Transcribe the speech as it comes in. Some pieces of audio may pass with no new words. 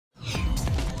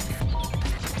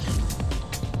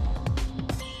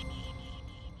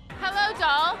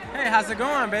doll. Hey, how's it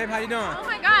going, babe? How you doing? Oh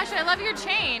my gosh, I love your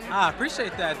chain. Ah,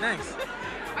 appreciate that. Thanks.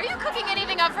 Are you cooking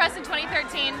anything up for us in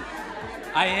 2013?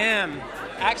 I am.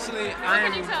 Actually,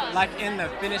 can you tell us? like in the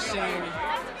finishing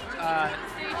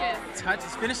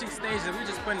Stages. finishing stages. We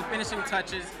just putting finishing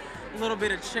touches. A little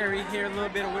bit of cherry here, a little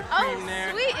bit of whipped cream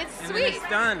there. Sweet. It's and sweet.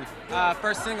 Then it's done.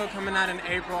 First single coming out in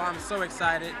April. I'm so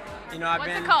excited. You know, What's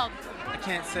it called? I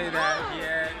can't say that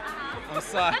yet. I'm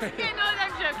sorry. Okay, no,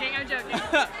 I'm joking.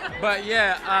 But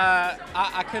yeah,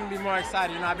 I couldn't be more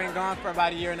excited. You know, I've been gone for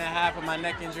about a year and a half with my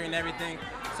neck injury and everything.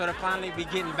 So to finally be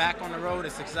getting back on the road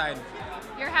is exciting.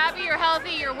 You're happy, you're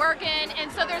healthy, you're working,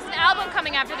 and so there's an album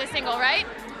coming after the single, right?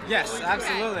 Yes,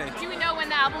 absolutely. Okay. Do we know when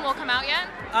the album will come out yet?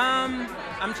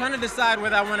 I'm trying to decide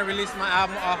whether I want to release my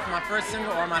album off my first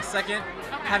single or my second.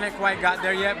 Okay. Haven't quite got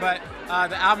there yet, but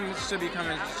the album should be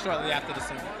coming shortly after the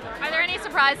single. Are there any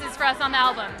surprises for us on the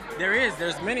album?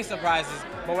 There's many surprises,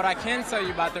 but what I can tell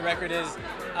you about the record is,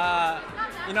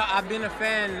 you know, I've been a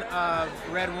fan of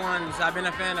RedOne's, I've been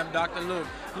a fan of Dr. Luke,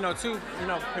 you know, two,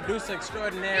 producer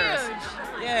extraordinaires. Huge.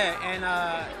 Yeah, and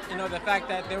you know, the fact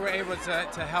that they were able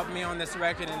to help me on this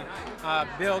record and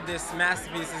build this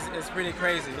masterpiece is pretty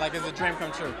crazy. Like, it's a dream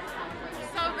come true.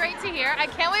 So great to hear. I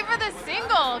can't wait for the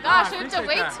single. Gosh, we have to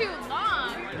wait that. too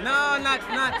long. No, not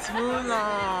too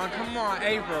long. Come on,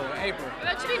 April. But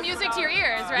that should be music to your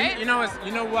ears, right? You know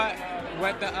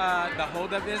what the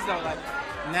holdup is though, like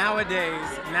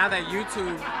nowadays, now that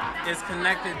YouTube is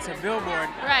connected to Billboard,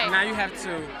 right. Now you have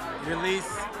to release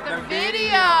the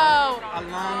video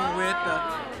along with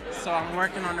the. So I'm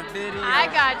working on the video. I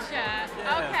gotcha.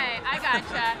 Yeah. Okay, I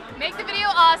gotcha. Make the video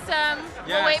awesome.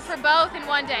 Yes. We'll wait for both in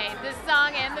one day, the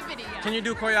song and the video. Can you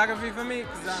do choreography for me?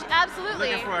 'Cause I'm Absolutely.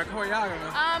 looking for a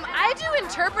choreographer. I do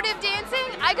interpretive dancing.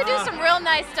 I could do some real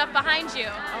nice stuff behind you.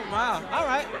 Oh wow! All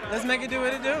right, let's make it do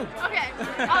what it do. Okay,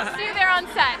 I'll see you there on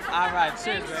set. All right,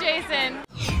 cheers. Thanks, Jason.